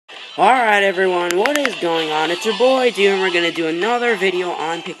Alright everyone, what is going on? It's your boy Dude, and we're gonna do another video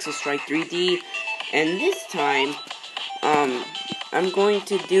on Pixel Strike 3D. And this time, I'm going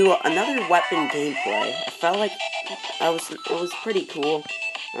to do another weapon gameplay. I felt like it was pretty cool.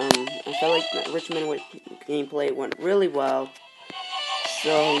 I felt like that Richmond gameplay went really well.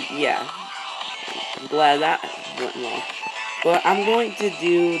 So yeah, I'm glad that went well. But I'm going to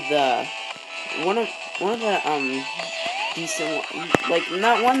do one of the decent, like,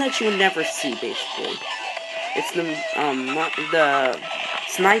 not one that you would never see, basically. It's the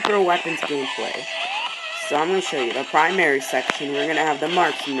sniper weapons gameplay. So I'm going to show you the primary section. We're going to have the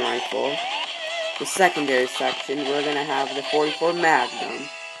marksman rifle. The secondary section, we're going to have the 44 Magnum.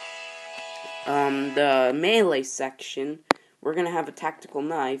 The melee section, we're going to have a tactical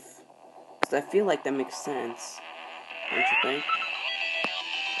knife. Because I feel like that makes sense. Don't you think?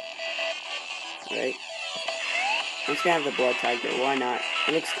 Right? I'm just gonna have the blood tiger, why not?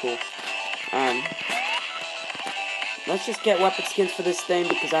 It looks cool. Let's just get weapon skins for this thing,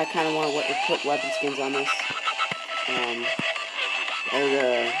 because I kinda want to put weapon skins on this. There's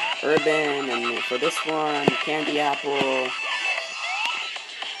the urban, and for this one, candy apple.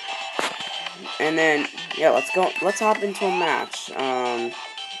 And then, yeah, let's hop into a match.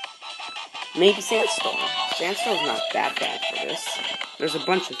 Maybe Sandstorm. Sandstorm's not that bad for this. There's a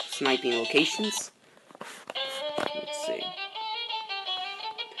bunch of sniping locations. Let's see.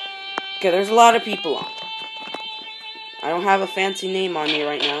 Okay, there's a lot of people on. I don't have a fancy name on me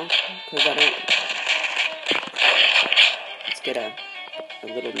right now, because I don't... Let's get a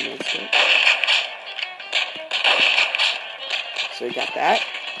little note. So we got that.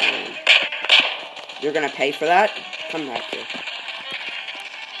 You're gonna pay for that? Come back here.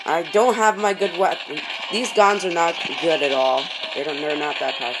 I don't have my good weapon. These guns are not good at all. They're not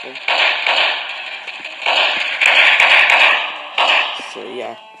that powerful. So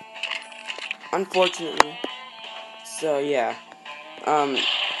yeah. Unfortunately. So yeah.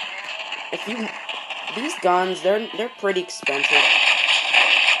 These guns, they're pretty expensive.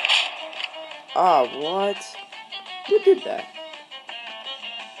 Oh, what? Who did that?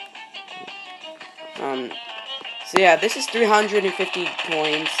 So yeah, this is 350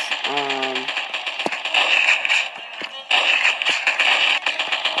 coins.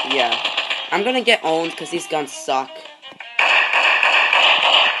 Yeah. I'm gonna get owned because these guns suck.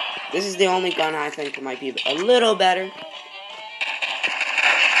 This is the only gun I think might be a little better.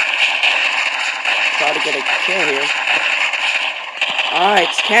 Try to get a kill here. Alright,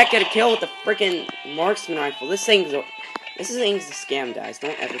 just can't get a kill with the freaking marksman rifle. This thing's a scam, guys.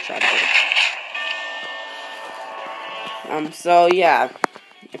 Don't ever try to get it. So yeah.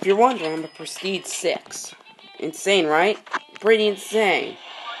 If you're wondering, I'm a Prestige 6. Insane, right? Pretty insane.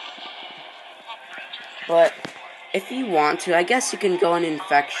 But if you want to, I guess you can go on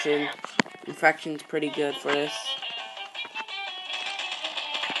Infection. Infection's pretty good for this.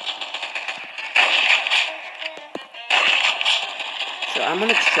 So I'm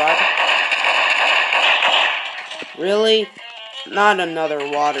gonna try. Really? Not another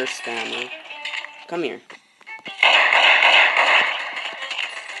water spammer. Come here.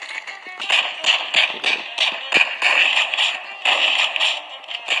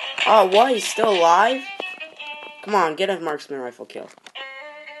 Oh, what? He's still alive? Come on, get a marksman rifle kill.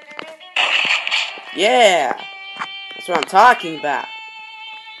 Yeah! That's what I'm talking about.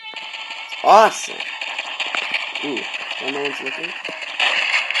 It's awesome. Ooh, no one's looking.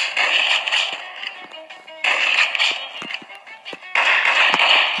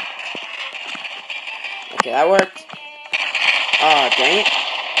 Okay, that worked. Oh, dang it.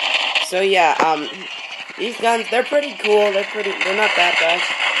 So yeah, these guns, they're pretty cool. They're not that bad.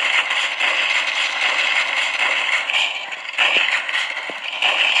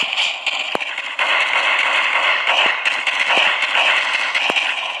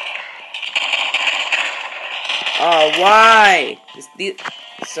 Oh, why?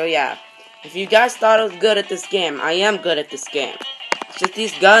 So yeah, if you guys thought I was good at this game, I am good at this game. It's just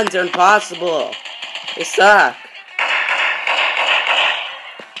these guns are impossible. They suck.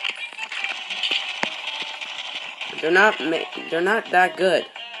 They're not that good.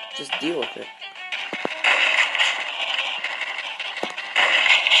 Just deal with it.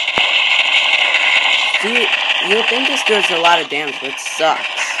 See, you'll think this does a lot of damage, but it sucks.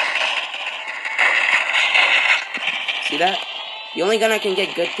 See that? The only gun I can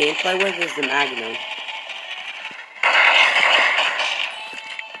get good gameplay with is the Magnum.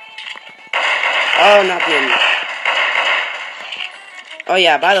 Oh, not the... Oh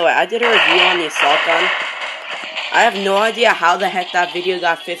yeah, by the way, I did a review on the assault gun. I have no idea how the heck that video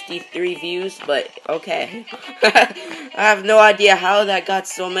got 53 views, but okay. I have no idea how that got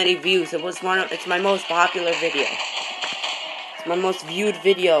so many views. It's my most popular video. It's my most viewed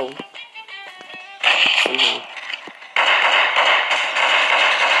video. Somehow.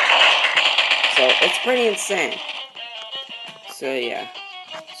 So, it's pretty insane. So, yeah.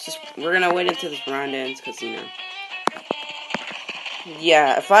 We're gonna wait until this round ends, because, you know.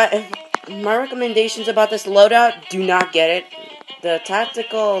 Yeah, if my recommendations about this loadout, do not get it. The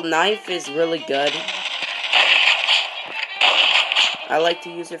tactical knife is really good. I like to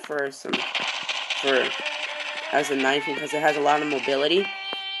use it as a knife because it has a lot of mobility.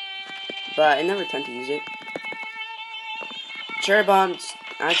 But I never tend to use it. Cherry bombs,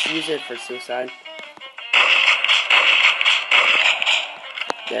 I just use it for suicide.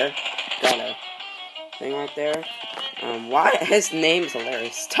 There, got a thing right there. Why? His name's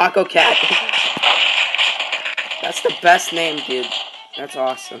hilarious. Taco Cat. That's the best name, dude. That's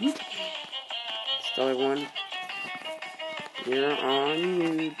awesome. Still one. You're on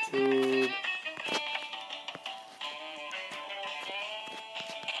YouTube.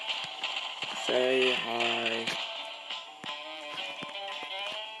 Say hi.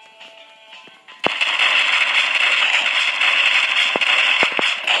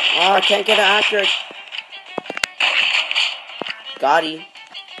 Oh, I can't get it accurate. Got him.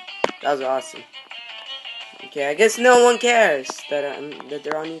 That was awesome. Okay, I guess no one cares that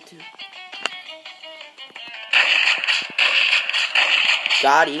they're on YouTube.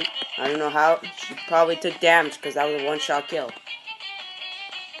 Got him. I don't know how. She probably took damage because that was a one-shot kill.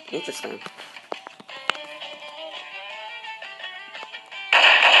 Interesting.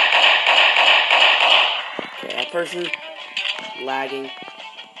 Okay, that person lagging.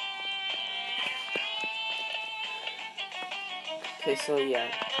 Okay, so yeah.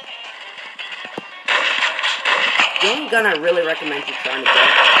 The only gun I really recommend you trying to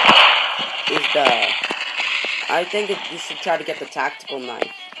get is I think you should try to get the tactical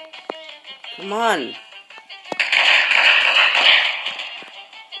knife. Come on.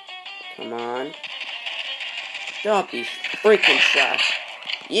 Come on. Don't be freaking shy.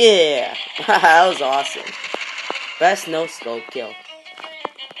 Yeah. That was awesome. Best no-scope kill.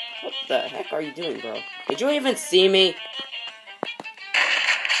 What the heck are you doing, bro? Did you even see me?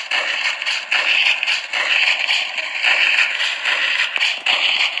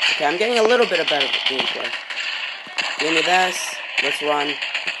 Okay, I'm getting a little bit of better gameplay. Give me this. Let's run.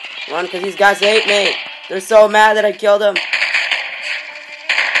 Run, because these guys hate me. They're so mad that I killed them.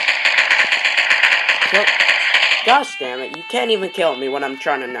 Gosh damn it, you can't even kill me when I'm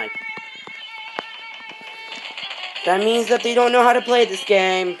trying to knife. That means that they don't know how to play this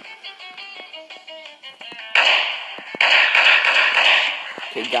game.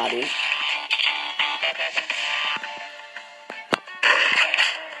 Okay, got him.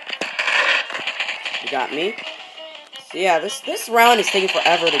 You got me. So yeah, this round is taking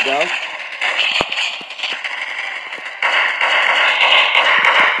forever to go.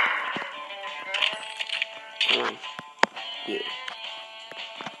 Come on. Yeah.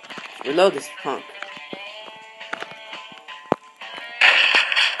 Reload this punk.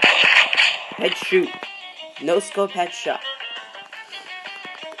 Head shoot. No scope headshot.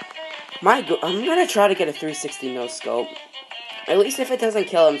 I'm gonna try to get a 360 no scope. At least if it doesn't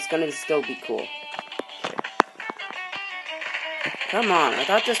kill him, it's gonna still be cool. Come on, I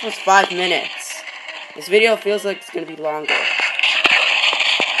thought this was 5 minutes. This video feels like it's gonna be longer.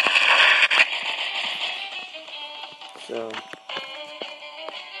 So.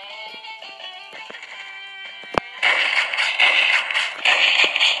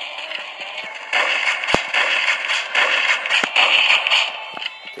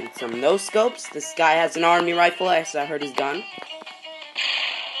 Get some no scopes. This guy has an army rifle, as I heard he's done.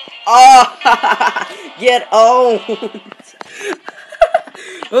 Oh! Get owned!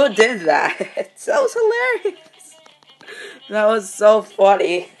 Who did that? That was hilarious. That was so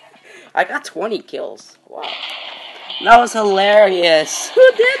funny. I got 20 kills. Wow. That was hilarious.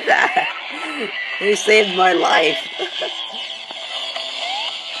 Who did that? He saved my life.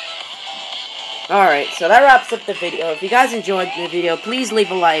 Alright, so that wraps up the video. If you guys enjoyed the video, please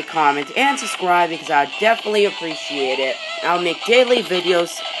leave a like, comment, and subscribe because I would definitely appreciate it. I'll make daily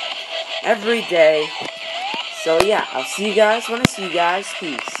videos every day. So yeah, I'll see you guys when I see you guys.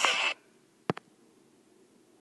 Peace.